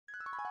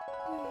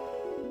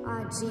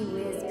Aw, gee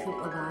whiz, YOU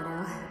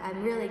VATA.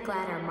 I'm really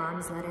glad our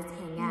moms let us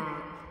hang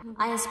out.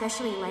 I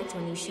especially liked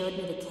when you showed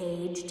me the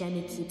cage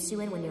Jenny keeps you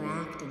in when you're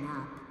acting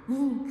up.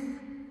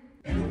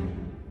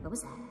 What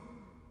was that?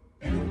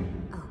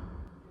 Oh.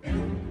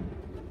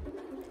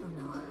 Oh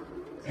no.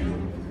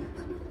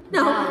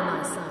 No!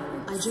 My silence.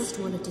 I just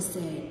wanted to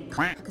say,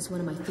 cock is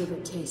one of my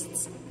favorite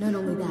tastes. Not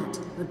only that,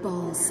 but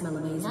balls smell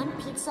amazing.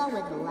 Non-pizza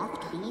with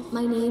left beef?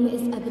 My name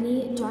is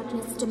Ebony,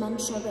 Darkness,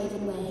 Dementia,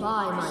 Ravenway.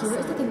 Here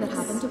is the thing that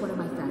happened to one of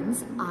my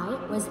friends. I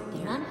was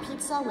there.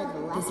 Non-pizza with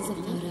left beef? This is a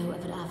photo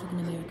of an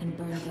African-American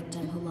burn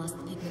victim who lost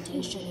the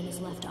pigmentation in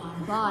his left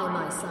arm. By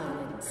my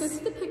silence. This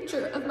is the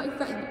picture of my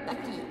friend,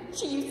 Becky.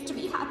 She used to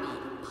be happy,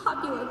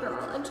 popular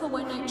girl, until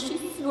one night she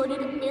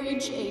snorted Mary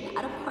Jane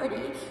at a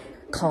party.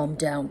 Calm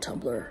down,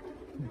 Tumblr.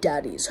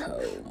 Daddy's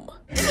home.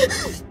 Okay.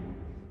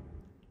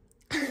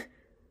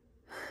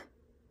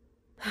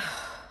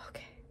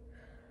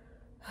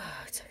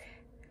 It's okay.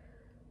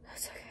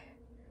 It's okay.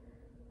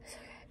 It's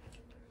okay.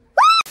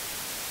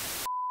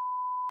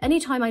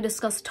 Anytime I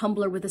discuss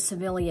Tumblr with a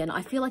civilian,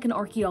 I feel like an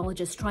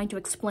archaeologist trying to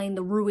explain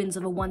the ruins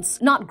of a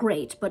once not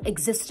great, but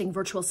existing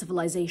virtual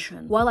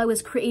civilization. While I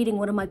was creating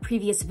one of my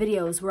previous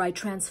videos where I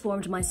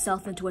transformed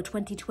myself into a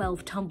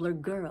 2012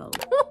 Tumblr girl.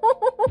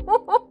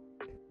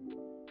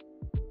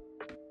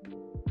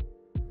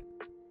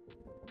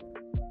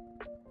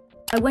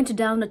 I went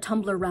down a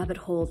Tumblr rabbit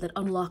hole that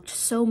unlocked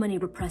so many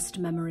repressed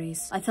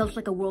memories. I felt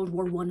like a World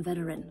War I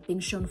veteran,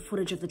 being shown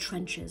footage of the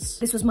trenches.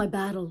 This was my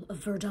battle of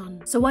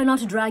Verdun. So why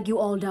not drag you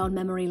all down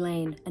memory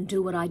lane and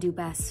do what I do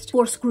best?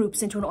 Force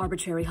groups into an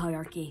arbitrary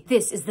hierarchy.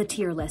 This is the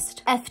tier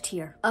list. F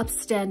tier,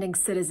 upstanding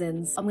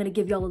citizens. I'm gonna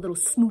give y'all a little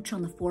smooch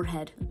on the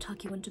forehead and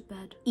tuck you into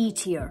bed. E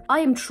tier,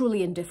 I am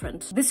truly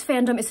indifferent. This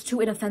fandom is too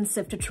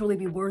inoffensive to truly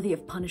be worthy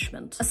of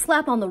punishment. A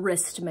slap on the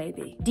wrist,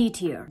 maybe. D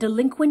tier,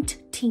 delinquent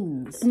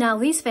teens. Now,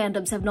 these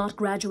fandoms have not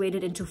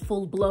graduated into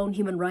full-blown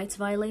human rights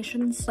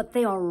violations, but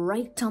they are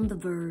right on the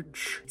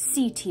verge.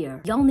 C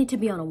tier, y'all need to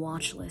be on a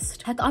watch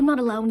list. Heck, I'm not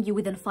allowing you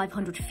within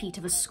 500 feet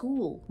of a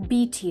school.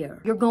 B tier,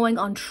 you're going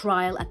on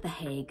trial at The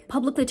Hague.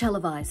 Publicly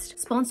televised,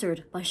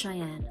 sponsored by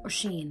Cheyenne or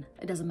Sheen,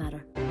 it doesn't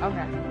matter.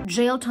 Okay.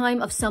 Jail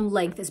time of some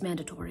length is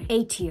mandatory.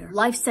 A tier,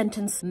 life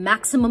sentence,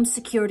 maximum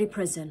security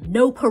prison,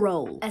 no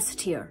parole. S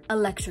tier,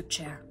 electric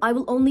chair. I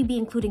will only be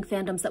including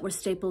fandoms that were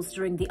staples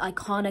during the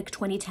iconic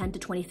 2010 to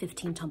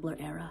 2015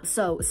 Tumblr era.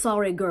 So,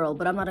 sorry girl,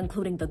 but I'm not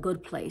including The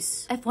Good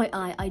Place.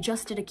 FYI, I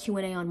just did a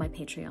Q&A on my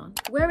Patreon.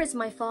 Where is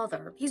my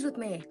father? He's with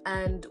me,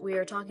 and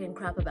we're talking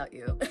crap about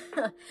you.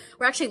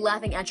 We're actually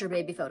laughing at your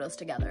baby photos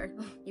together.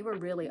 You were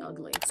really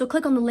ugly. So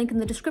click on the link in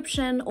the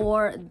description,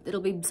 or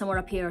it'll be somewhere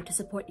up here to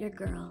support your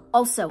girl.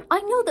 Also, I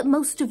know that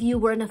most of you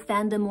were in a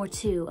fandom or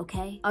two,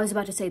 okay? I was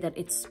about to say that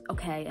it's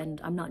okay, and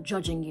I'm not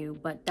judging you,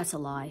 but that's a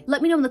lie.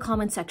 Let me know in the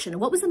comment section,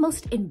 what was the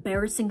most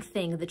embarrassing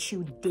thing that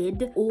you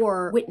did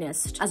or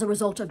witnessed as a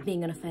result of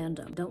being in a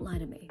fandom? Don't lie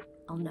to me.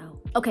 I'll know.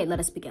 Okay, let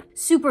us begin.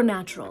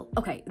 Supernatural.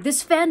 Okay,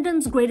 this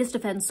fandom's greatest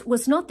offense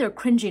was not their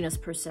cringiness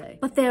per se,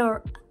 but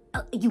their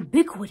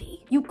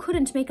ubiquity. You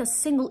couldn't make a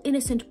single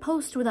innocent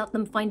post without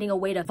them finding a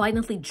way to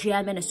violently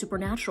jam in a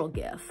supernatural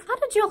gif. How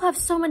did y'all have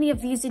so many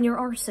of these in your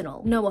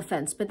arsenal? No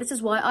offense, but this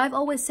is why I've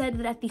always said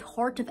that at the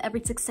heart of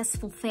every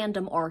successful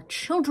fandom are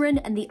children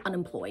and the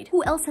unemployed.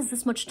 Who else has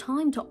this much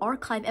time to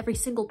archive every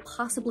single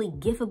possibly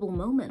gifable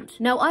moment?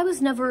 Now, I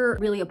was never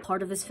really a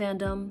part of this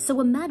fandom,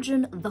 so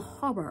imagine the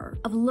horror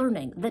of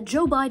learning that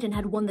Joe Biden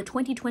had won the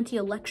 2020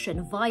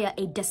 election via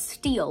a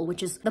Destille,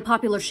 which is the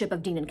popular ship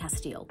of Dean and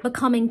Castile,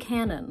 becoming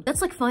canon. That's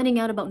like finding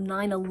out about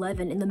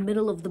 9/11 in the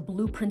middle of the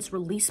Blueprint's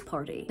release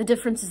party. The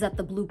difference is that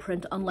the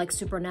Blueprint, unlike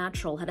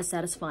Supernatural, had a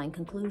satisfying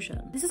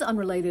conclusion. This is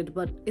unrelated,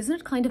 but isn't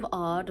it kind of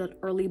odd that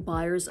early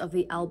buyers of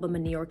the album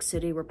in New York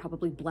City were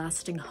probably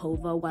blasting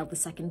Hova while the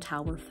second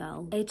tower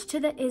fell? H to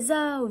the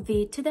Izzo,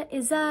 V to the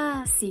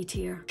Izza. C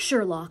tier.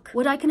 Sherlock.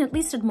 What I can at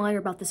least admire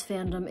about this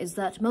fandom is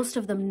that most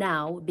of them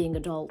now, being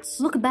adults,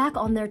 look back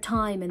on their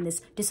time in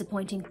this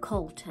disappointing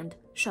cult and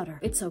shudder.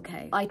 It's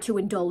okay. I too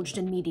indulged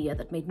in media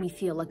that made me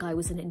feel like I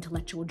was an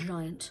intellectual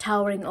giant,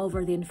 towering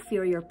over the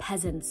inferior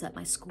peasants at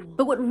my school.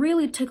 But what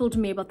really tickled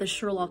me about the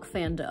Sherlock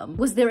fandom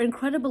was their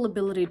incredible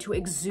ability to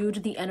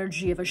exude the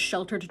energy of a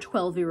sheltered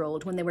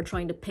 12-year-old when they were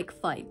trying to pick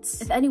fights.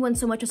 If anyone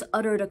so much as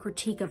uttered a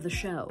critique of the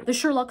show, the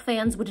Sherlock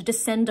fans would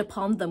descend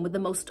upon them with the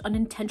most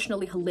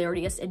unintentionally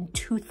hilarious and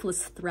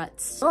toothless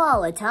threats.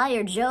 Oh, a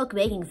tired joke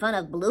making fun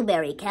of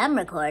Blueberry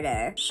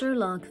camcorder.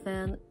 Sherlock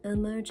fan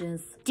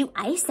emerges. Do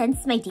I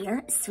sense, my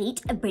dear,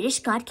 sweet British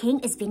God King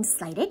is being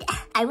slighted?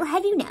 I will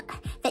have you know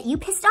that you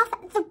pissed off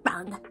the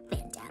wrong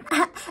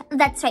fandom.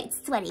 That's right,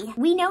 Sweaty.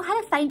 We know how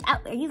to find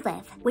out where you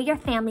live, where your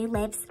family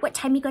lives, what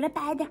time you go to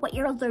bed, what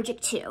you're allergic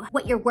to,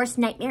 what your worst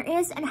nightmare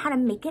is, and how to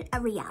make it a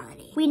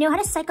reality. We know how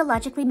to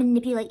psychologically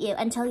manipulate you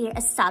until you're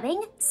a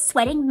sobbing,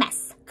 sweating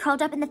mess,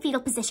 curled up in the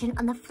fetal position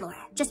on the floor.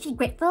 Just be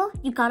grateful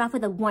you got off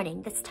with a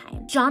warning this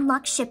time. John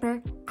Locke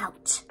shipper,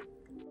 out.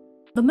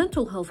 The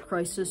mental health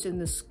crisis in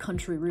this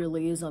country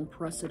really is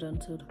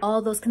unprecedented.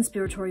 All those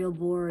conspiratorial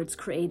boards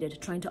created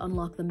trying to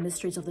unlock the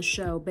mysteries of the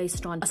show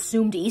based on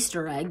assumed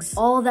Easter eggs.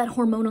 All that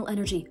hormonal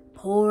energy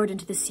poured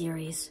into the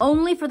series,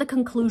 only for the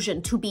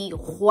conclusion to be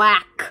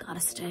whack. Gotta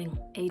sting.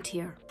 A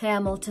tier.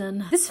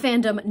 Hamilton. This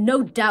fandom,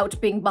 no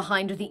doubt being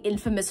behind the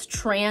infamous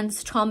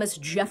trans Thomas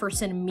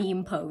Jefferson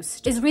meme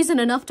post, is reason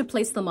enough to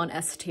place them on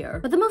S tier.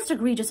 But the most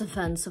egregious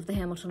offense of the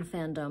Hamilton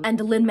fandom,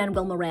 and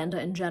Lin-Manuel Miranda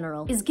in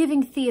general, is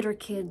giving theater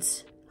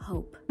kids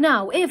hope.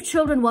 Now, if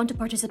children want to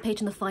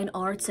participate in the fine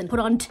arts and put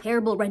on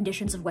terrible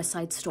renditions of West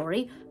Side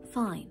Story,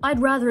 fine. I'd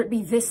rather it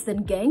be this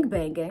than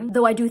gangbanging,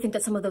 though I do think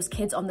that some of those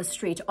kids on the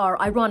street are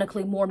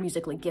ironically more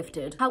musically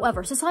gifted.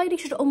 However, society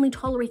should only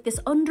tolerate this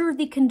under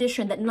the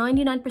condition that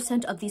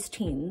 99% of these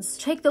teens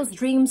take those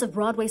dreams of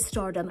Broadway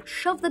stardom,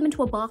 shove them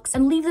into a box,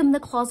 and leave them in the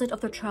closet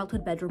of their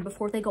childhood bedroom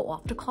before they go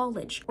off to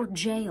college or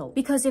jail.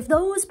 Because if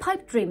those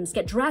pipe dreams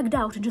get dragged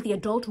out into the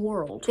adult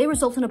world, they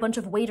result in a bunch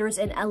of waiters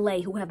in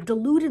LA who have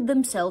deluded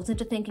themselves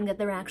into thinking that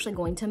they're actually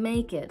going to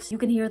make it. You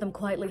can hear them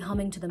quietly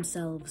humming to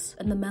themselves,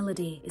 and the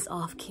melody is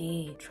off-key.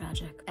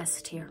 Tragic.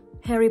 S tier.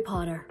 Harry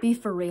Potter. Be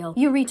for real.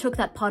 You retook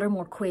that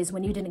Pottermore quiz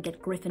when you didn't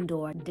get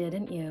Gryffindor,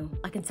 didn't you?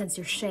 I can sense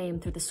your shame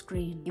through the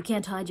screen. You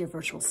can't hide your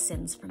virtual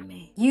sins from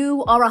me.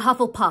 You are a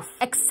Hufflepuff.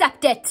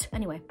 Accept it!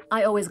 Anyway,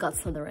 I always got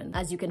Slytherin,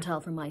 as you can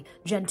tell from my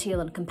genteel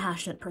and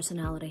compassionate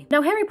personality.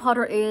 Now, Harry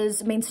Potter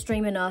is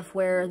mainstream enough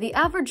where the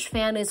average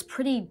fan is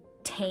pretty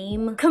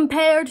tame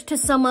compared to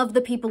some of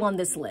the people on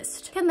this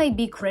list. Can they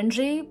be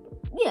cringy?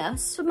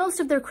 Yes, but most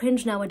of their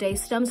cringe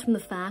nowadays stems from the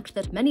fact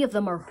that many of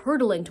them are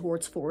hurtling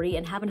towards 40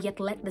 and haven't yet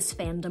let this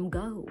fandom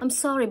go. I'm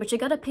sorry, but you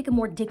gotta pick a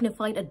more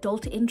dignified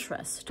adult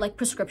interest, like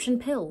prescription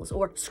pills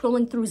or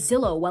scrolling through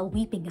Zillow while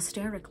weeping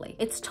hysterically.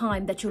 It's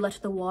time that you let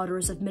the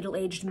waters of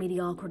middle-aged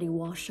mediocrity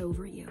wash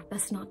over you.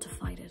 Best not to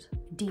fight it.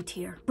 D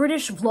tier.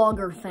 British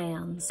vlogger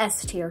fans.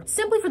 S tier.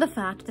 Simply for the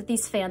fact that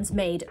these fans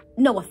made,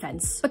 no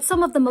offense, but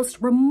some of the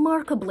most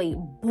remarkably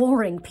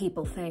boring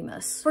people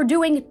famous for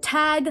doing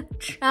tag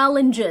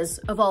challenges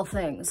of all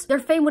things. Their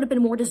fame would have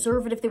been more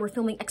deserved if they were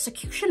filming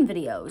execution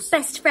videos.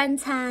 Best friend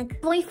tag,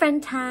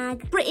 boyfriend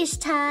tag, British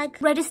tag,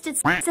 registered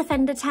sex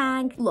offender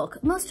tag.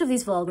 Look, most of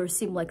these vloggers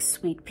seem like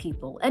sweet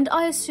people, and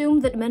I assume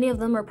that many of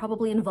them are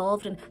probably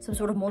involved in some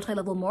sort of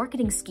multi-level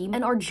marketing scheme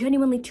and are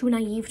genuinely too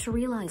naive to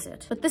realize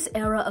it. But this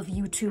era of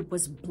YouTube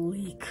was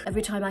bleak.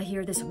 Every time I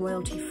hear this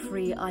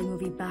royalty-free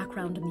iMovie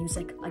background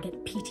music, I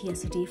get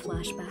PTSD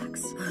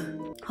flashbacks.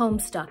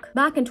 Homestuck.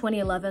 Back in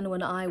 2011,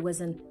 when I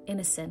was an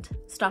innocent,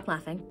 stop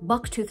laughing,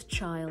 buck-toothed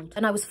child,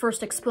 and I was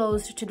first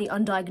exposed to the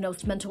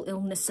undiagnosed mental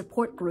illness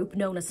support group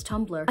known as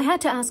Tumblr, I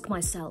had to ask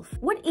myself,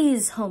 what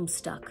is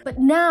Homestuck? But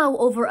now,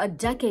 over a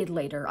decade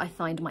later, I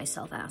find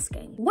myself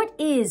asking, what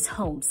is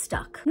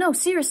Homestuck? No,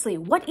 seriously,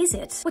 what is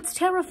it? What's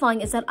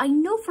terrifying is that I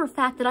know for a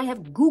fact that I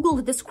have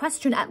Googled this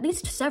question at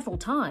least several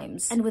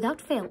times, and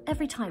without fail,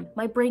 every time,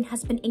 my brain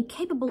has been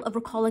incapable of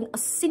recalling a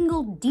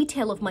single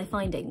detail of my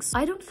findings.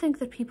 I don't think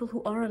that people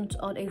who aren't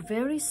on a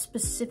very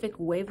specific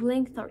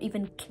wavelength are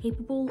even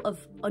capable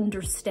of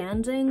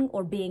understanding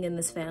or being in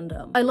this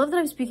fandom. I love that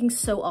I'm speaking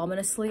so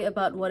ominously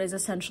about what is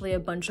essentially a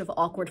bunch of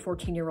awkward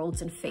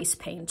 14-year-olds in face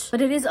paint,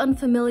 but it is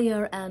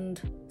unfamiliar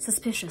and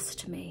suspicious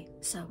to me,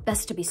 so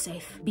best to be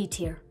safe. B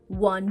tier.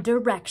 One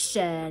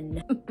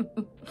Direction.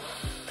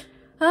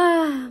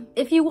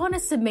 If you want a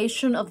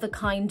summation of the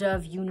kind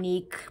of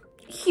unique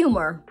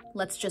humor,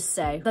 let's just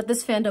say, that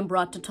this fandom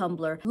brought to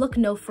Tumblr, look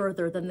no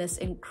further than this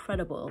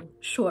incredible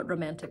short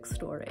romantic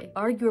story.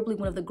 Arguably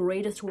one of the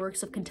greatest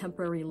works of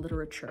contemporary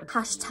literature.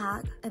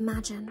 Hashtag,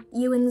 imagine.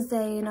 You and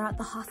Zayn are at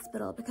the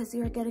hospital because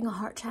you are getting a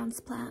heart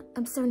transplant.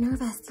 I'm so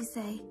nervous, you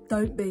say.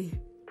 Don't be.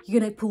 You're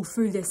gonna pull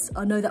through this,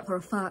 I know that for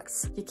a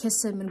fact. You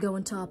kiss him and go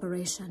into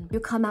operation. You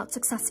come out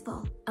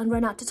successful and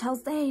run out to tell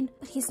Zayn,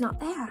 but he's not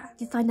there.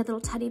 You find a little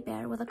teddy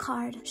bear with a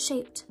card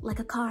shaped like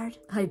a card.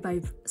 Hey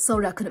babe,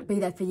 sorry I couldn't be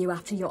there for you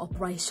after your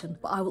operation,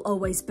 but I will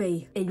always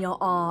be in your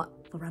heart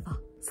forever.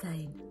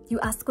 Zayn. You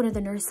ask one of the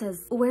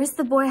nurses, where's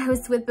the boy I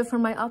was with before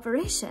my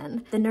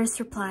operation? The nurse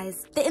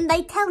replies, didn't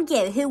they tell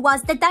you who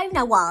was the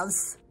donor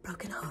was?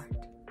 Broken heart.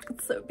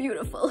 It's so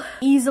beautiful.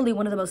 Easily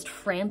one of the most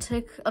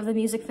frantic of the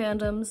music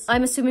fandoms.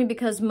 I'm assuming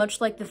because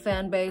much like the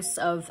fan base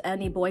of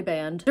any boy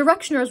band,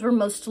 Directioners were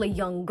mostly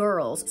young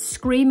girls,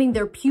 screaming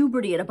their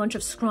puberty at a bunch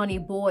of scrawny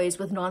boys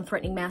with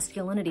non-threatening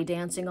masculinity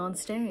dancing on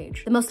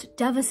stage. The most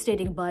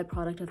devastating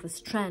byproduct of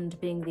this trend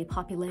being the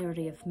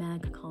popularity of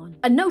MagCon.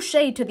 And no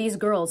shade to these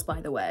girls,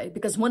 by the way,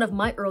 because one of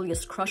my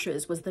earliest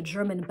crushes was the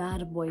German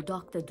bad boy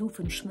Dr.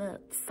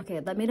 Doofenshmirtz. Okay,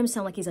 that made him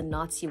sound like he's a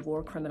Nazi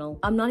war criminal.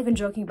 I'm not even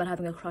joking about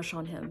having a crush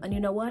on him. And you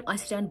know what? what? I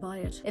stand by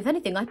it. If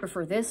anything, I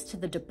prefer this to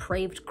the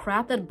depraved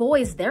crap that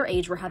boys their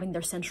age were having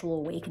their sensual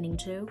awakening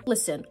to.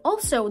 Listen,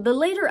 also, the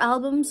later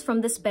albums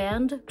from this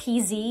band,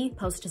 PZ,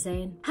 post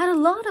Zayn, had a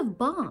lot of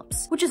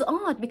bops, which is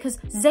odd because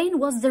Zayn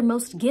was their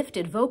most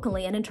gifted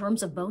vocally and in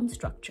terms of bone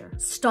structure.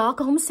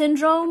 Stockholm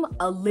Syndrome,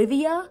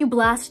 Olivia, you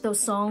blast those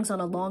songs on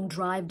a long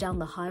drive down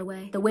the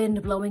highway, the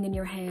wind blowing in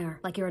your hair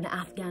like you're an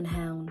Afghan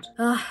hound.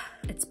 Ugh,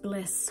 it's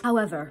bliss.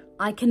 However,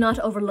 I cannot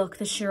overlook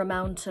the sheer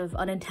amount of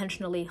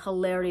unintentionally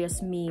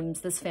hilarious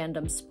memes this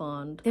fandom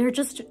spawned. They're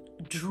just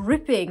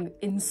dripping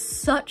in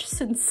such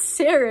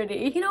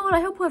sincerity. You know what?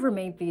 I hope whoever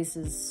made these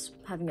is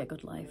having a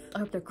good life. I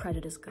hope their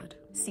credit is good.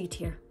 C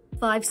tier.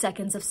 5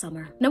 Seconds of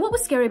Summer. Now, what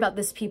was scary about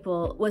this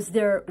people was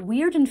their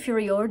weird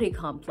inferiority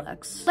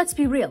complex. Let's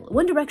be real,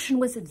 One Direction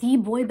was the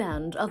boy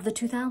band of the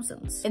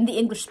 2000s in the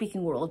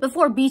English-speaking world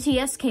before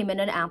BTS came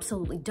in and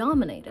absolutely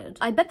dominated.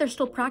 I bet they're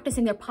still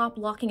practicing their pop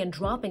locking and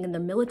dropping in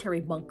their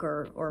military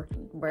bunker or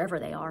wherever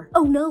they are.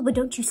 Oh no, but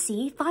don't you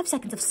see? 5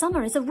 Seconds of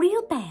Summer is a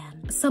real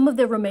band. Some of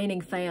their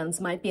remaining fans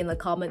might be in the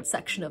comment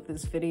section of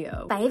this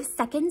video. 5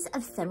 Seconds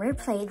of Summer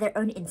play their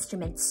own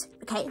instruments,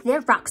 okay?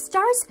 They're rock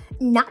stars,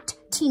 not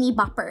teeny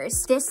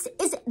boppers. This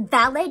is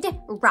valid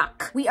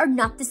rock. We are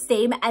not the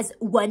same as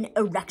One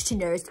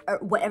Erectioners or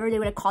whatever they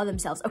want to call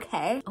themselves,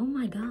 okay? Oh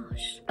my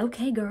gosh.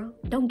 Okay, girl.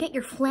 Don't get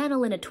your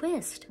flannel in a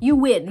twist. You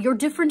win. You're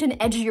different and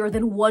edgier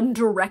than One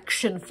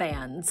Direction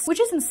fans, which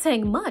isn't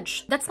saying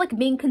much. That's like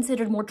being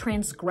considered more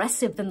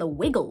transgressive than the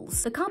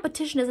Wiggles. The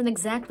competition isn't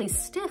exactly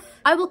stiff.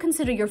 I will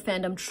consider your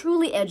fandom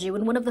truly edgy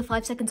when one of the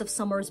 5 Seconds of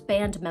Summer's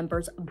band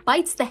members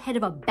bites the head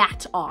of a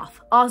bat off,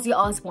 Ozzy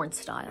Osbourne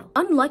style.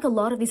 Unlike a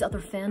lot of these other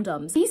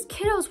fandoms, these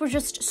kiddos were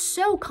just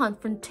so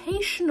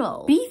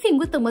confrontational. Beefing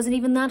with them wasn't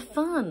even that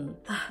fun.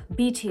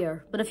 B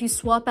tier, but if you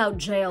swap out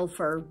jail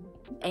for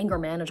anger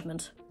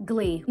management.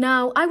 Glee.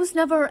 Now, I was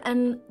never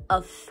an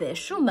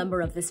official member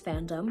of this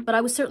fandom, but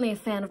I was certainly a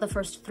fan of the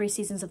first 3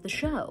 seasons of the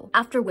show,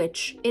 after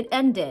which it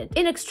ended,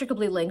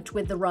 inextricably linked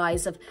with the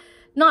rise of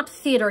not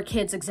theater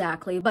kids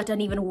exactly, but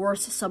an even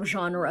worse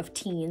subgenre of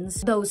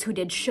teens, those who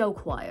did show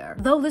choir.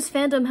 Though this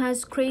fandom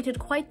has created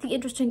quite the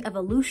interesting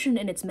evolution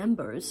in its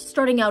members,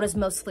 starting out as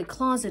mostly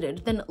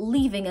closeted, then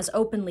leaving as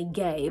openly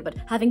gay, but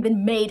having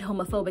been made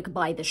homophobic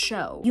by the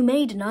show. You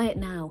may deny it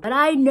now, but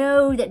I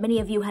know that many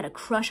of you had a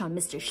crush on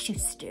Mr.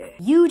 Schuster.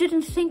 You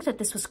didn't think that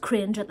this was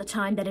cringe at the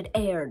time that it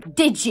aired,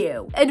 did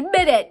you?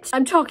 Admit it!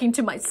 I'm talking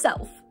to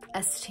myself.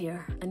 S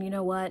tier. And you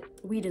know what?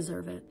 We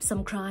deserve it.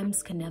 Some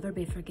crimes can never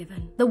be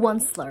forgiven. The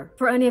Onceler.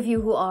 For any of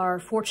you who are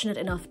fortunate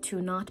enough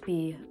to not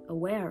be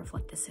aware of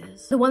what this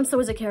is. The Onceler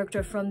was a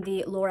character from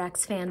the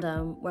Lorax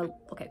fandom. Well,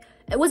 okay.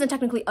 It wasn't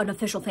technically an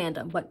official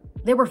fandom, but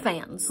there were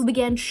fans who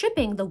began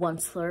shipping the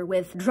Onceler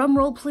with,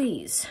 drumroll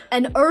please,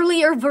 an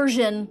earlier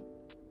version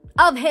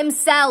of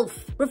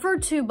himself,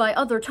 referred to by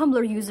other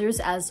Tumblr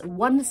users as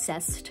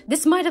Oncest.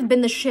 This might have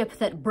been the ship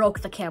that broke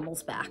the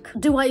camel's back.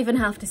 Do I even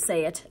have to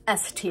say it?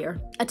 S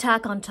tier.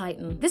 Attack on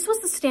Titan. This was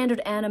the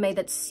standard anime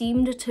that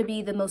seemed to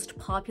be the most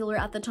popular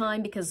at the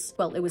time because,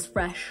 well, it was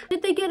fresh.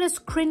 Did they get as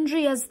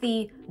cringy as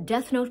the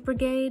Death Note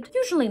Brigade?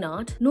 Usually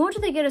not. Nor do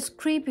they get as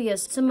creepy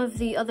as some of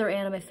the other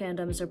anime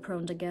fandoms are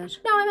prone to get.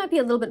 Now, I might be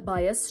a little bit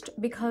biased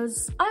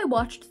because I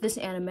watched this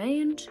anime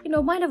and, you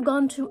know, might have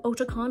gone to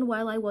Otakon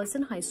while I was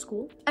in high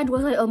school. And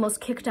was I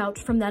almost kicked out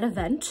from that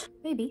event?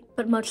 Maybe.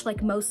 But much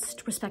like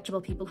most respectable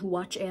people who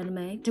watch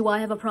anime, do I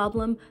have a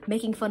problem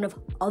making fun of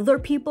other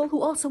people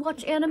who also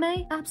watch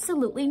anime?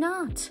 Absolutely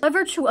not. By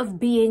virtue of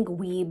being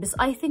weebs,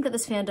 I think that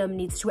this fandom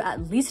needs to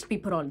at least be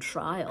put on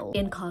trial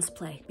in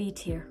cosplay. B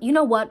tier. You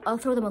know what? I'll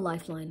throw them a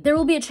lifeline. There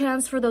will be a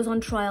chance for those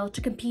on trial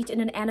to compete in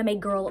an anime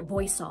girl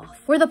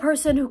voice-off, where the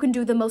person who can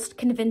do the most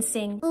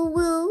convincing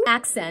woo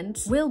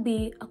accent will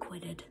be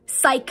acquitted.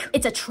 Psych!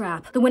 It's a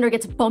trap. The winner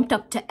gets bumped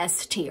up to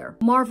S tier.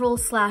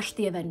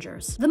 Marvel/The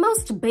Avengers. The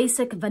most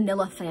basic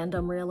vanilla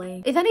fandom,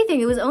 really. If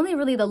anything, it was only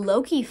really the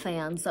Loki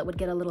fans that would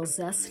get a little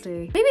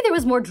zesty. Maybe there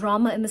was more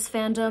drama in this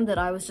fandom that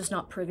I was just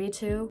not privy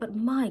to, but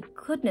my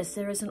goodness,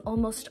 there is an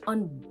almost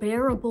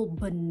unbearable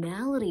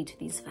banality to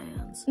these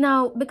fans.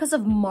 Now, because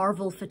of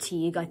Marvel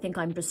fatigue, I think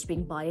I'm just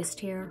being biased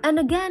here. And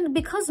again,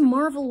 because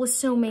Marvel was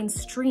so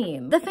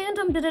mainstream, the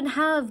fandom didn't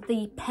have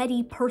the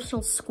petty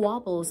personal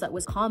squabbles that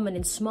was common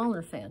in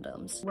smaller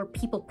fandoms, where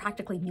people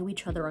practically knew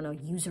each other on a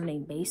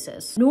username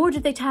basis. Nor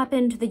did they tap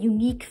into the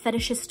unique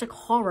fetishistic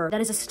horror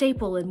that is a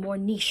staple in more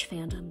niche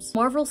fandoms.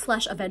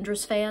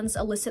 Marvel/Avengers fans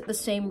elicit the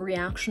same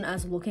reaction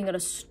as looking at a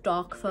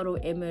stock photo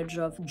image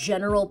of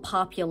general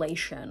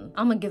population.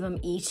 I'm gonna give them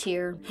E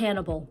tier.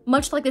 Hannibal.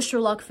 Much like the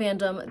Sherlock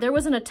fandom, there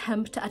was an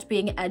attempt at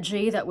being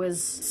edgy that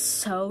was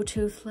so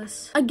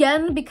toothless.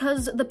 Again,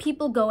 because the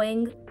people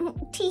going,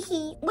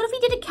 teehee, what if we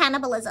did a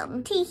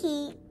cannibalism?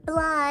 Teehee.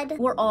 blood.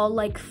 We're all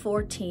like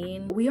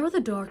 14. We are the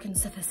dark and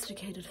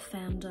sophisticated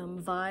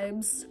fandom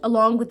vibes.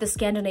 Along with the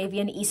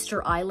Scandinavian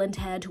Easter Island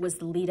head who was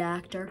the lead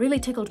actor. Really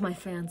tickled my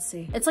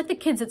fancy. It's like the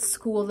kids at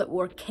school that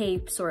wore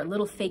capes or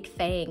little fake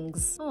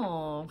fangs.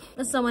 Aww.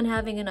 Is someone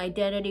having an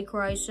identity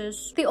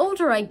crisis? The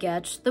older I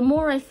get, the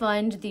more I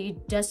find the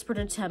desperate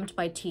attempt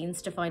by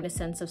teens to find a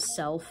sense of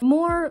self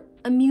more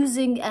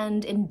amusing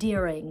and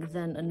endearing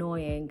than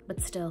annoying,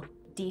 but still.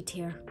 D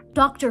tier.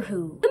 Doctor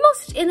Who. The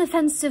most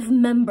inoffensive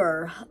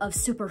member of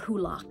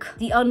superwholock,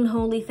 the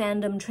unholy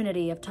fandom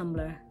trinity of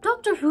Tumblr.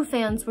 Doctor Who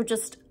fans were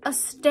just a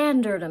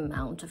standard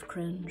amount of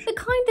cringe. The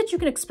kind that you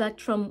can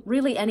expect from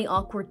really any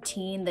awkward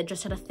teen that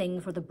just had a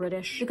thing for the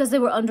British because they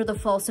were under the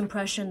false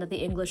impression that the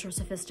English are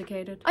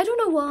sophisticated. I don't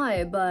know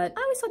why, but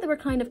I always thought they were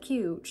kind of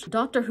cute.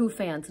 Doctor Who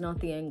fans,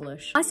 not the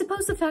English. I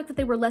suppose the fact that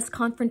they were less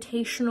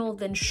confrontational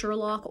than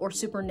Sherlock or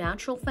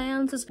Supernatural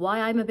fans is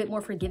why I'm a bit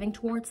more forgiving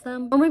towards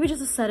them. Or maybe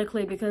just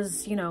aesthetically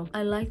because, you know,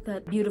 I like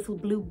that beautiful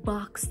blue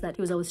box that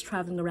he was always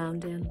traveling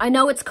around in. I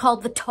know it's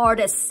called the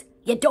TARDIS,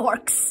 you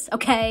dorks,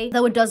 okay?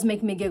 Though it does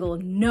make me giggle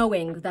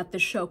knowing that the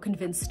show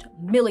convinced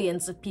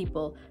millions of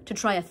people to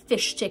try a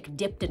fish stick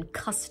dipped in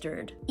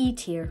custard. E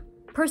tier.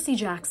 Percy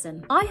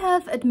Jackson. I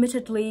have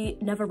admittedly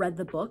never read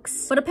the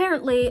books, but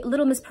apparently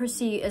Little Miss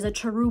Percy is a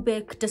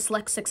cherubic,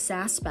 dyslexic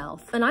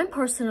sassmouth, and I'm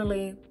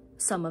personally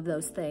some of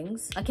those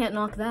things. I can't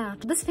knock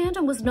that. This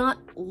fandom was not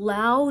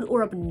loud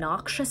or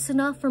obnoxious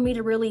enough for me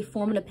to really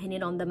form an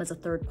opinion on them as a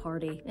third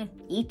party.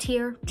 E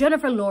tier.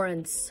 Jennifer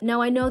Lawrence.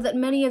 Now I know that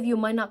many of you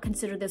might not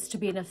consider this to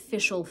be an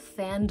official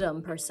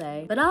fandom per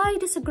se, but I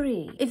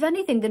disagree. If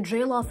anything, the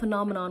J-Law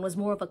phenomenon was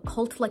more of a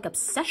cult-like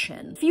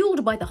obsession,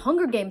 fueled by the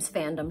Hunger Games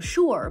fandom,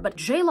 sure, but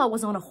J-Law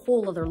was on a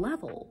whole other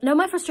level. Now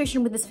my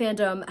frustration with this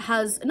fandom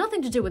has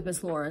nothing to do with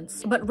Miss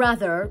Lawrence, but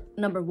rather,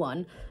 number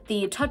one,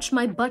 the touch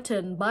my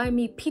button, buy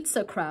me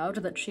pizza crowd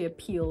that she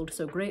appealed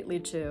so greatly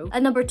to.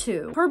 And number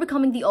two, her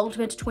becoming the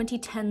ultimate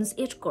 2010s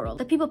it girl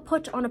that people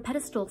put on a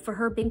pedestal for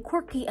her being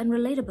quirky and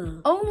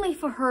relatable. Only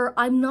for her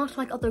I'm not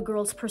like other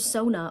girls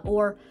persona,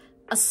 or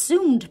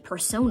assumed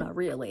persona,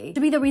 really,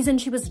 to be the reason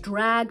she was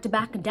dragged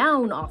back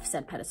down off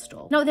said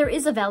pedestal. Now, there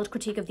is a valid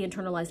critique of the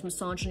internalized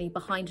misogyny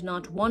behind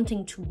not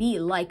wanting to be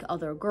like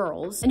other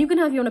girls, and you can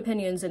have your own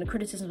opinions and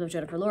criticisms of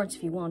Jennifer Lawrence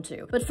if you want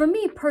to. But for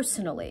me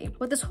personally,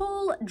 what this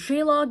whole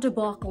J-Law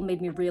debacle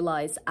made me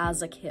realize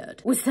as a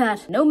kid was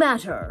that no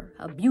matter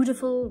how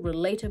beautiful,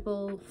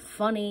 relatable,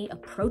 funny,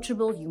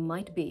 approachable you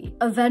might be,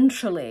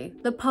 eventually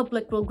the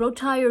public will grow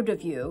tired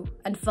of you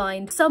and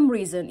find some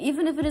reason,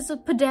 even if it is a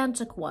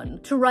pedantic one,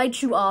 to write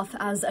you off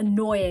as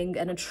annoying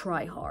and a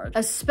tryhard,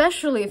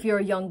 especially if you're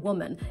a young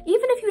woman,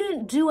 even if you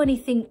didn't do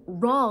anything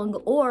wrong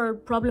or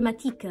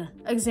problematique.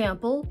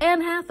 Example,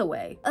 Anne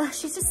Hathaway.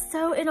 She's just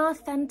so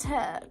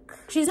inauthentic.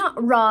 She's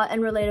not raw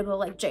and relatable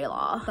like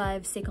J-Law.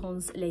 5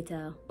 seconds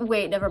later.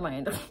 Wait, never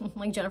mind.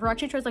 Like, Jennifer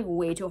actually tries like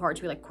way too hard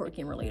to be like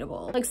quirky and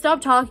relatable. Like,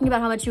 stop talking about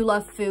how much you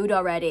love food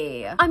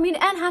already. I mean,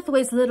 Anne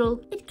Hathaway's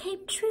little "it came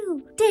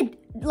true" did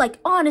like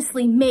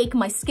honestly make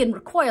my skin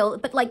recoil,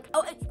 but like,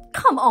 oh,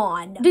 come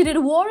on. Did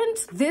it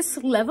warrant this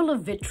level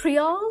of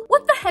vitriol?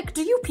 What the heck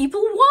do you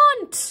people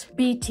want?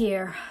 B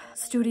tier.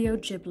 Studio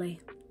Ghibli.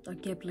 Or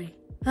Ghibli.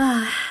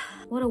 Ah,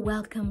 what a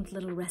welcomed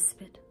little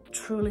respite.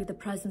 Truly, the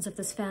presence of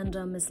this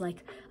fandom is like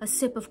a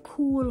sip of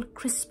cool,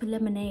 crisp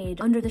lemonade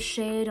under the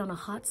shade on a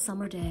hot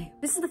summer day.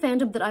 This is the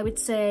fandom that I would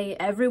say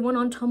everyone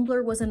on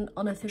Tumblr was an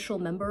unofficial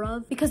member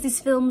of, because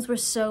these films were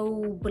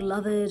so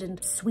beloved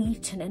and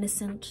sweet and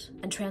innocent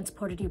and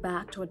transported you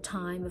back to a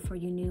time before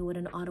you knew what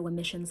an auto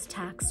emissions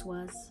tax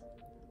was.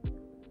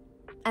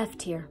 F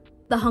tier.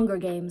 The Hunger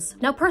Games.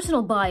 Now,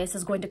 personal bias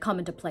is going to come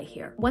into play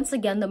here. Once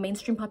again, the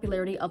mainstream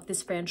popularity of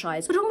this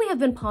franchise would only have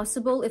been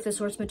possible if the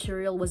source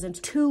material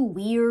wasn't too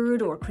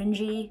weird or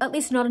cringy, at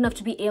least not enough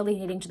to be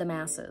alienating to the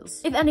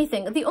masses. If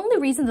anything, the only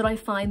reason that I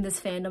find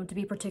this fandom to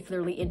be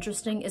particularly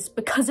interesting is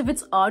because of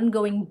its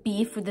ongoing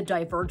beef with the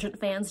Divergent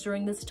fans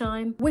during this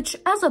time, which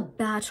as a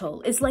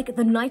battle is like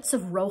the Knights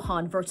of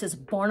Rohan versus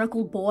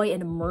Barnacle Boy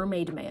and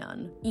Mermaid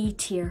Man. E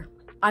tier.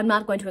 I'm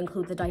not going to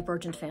include the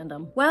Divergent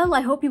fandom. Well,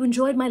 I hope you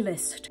enjoyed my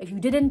list. If you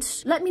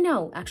didn't, let me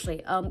know,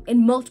 actually,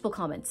 in multiple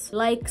comments.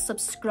 Like,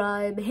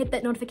 subscribe, hit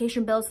that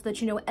notification bell so that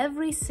you know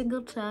every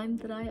single time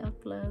that I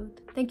upload.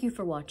 Thank you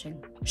for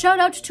watching. Shout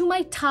out to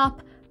my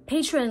top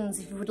patrons.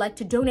 If you would like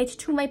to donate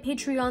to my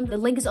Patreon, the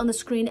link is on the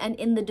screen and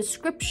in the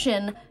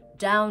description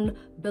down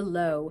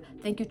below.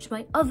 Thank you to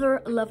my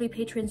other lovely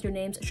patrons. Your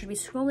names should be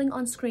scrolling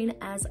on screen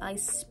as I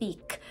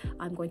speak.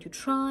 I'm going to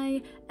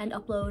try and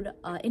upload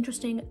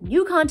interesting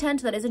new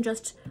content that isn't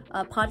just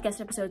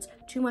podcast episodes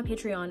to my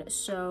Patreon.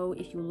 So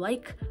if you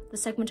like the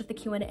segment of the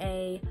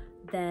Q&A,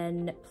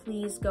 then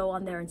please go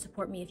on there and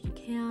support me if you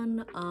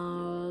can.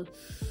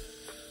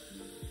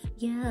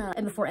 Yeah,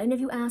 and before any of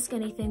you ask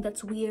anything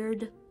that's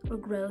weird or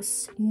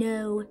gross,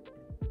 no,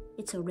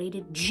 it's a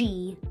rated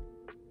G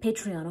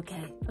Patreon,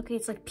 okay? Okay,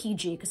 it's like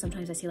PG, because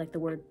sometimes I see like the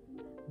word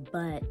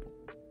but.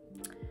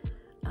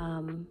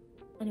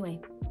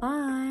 Anyway,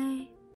 bye!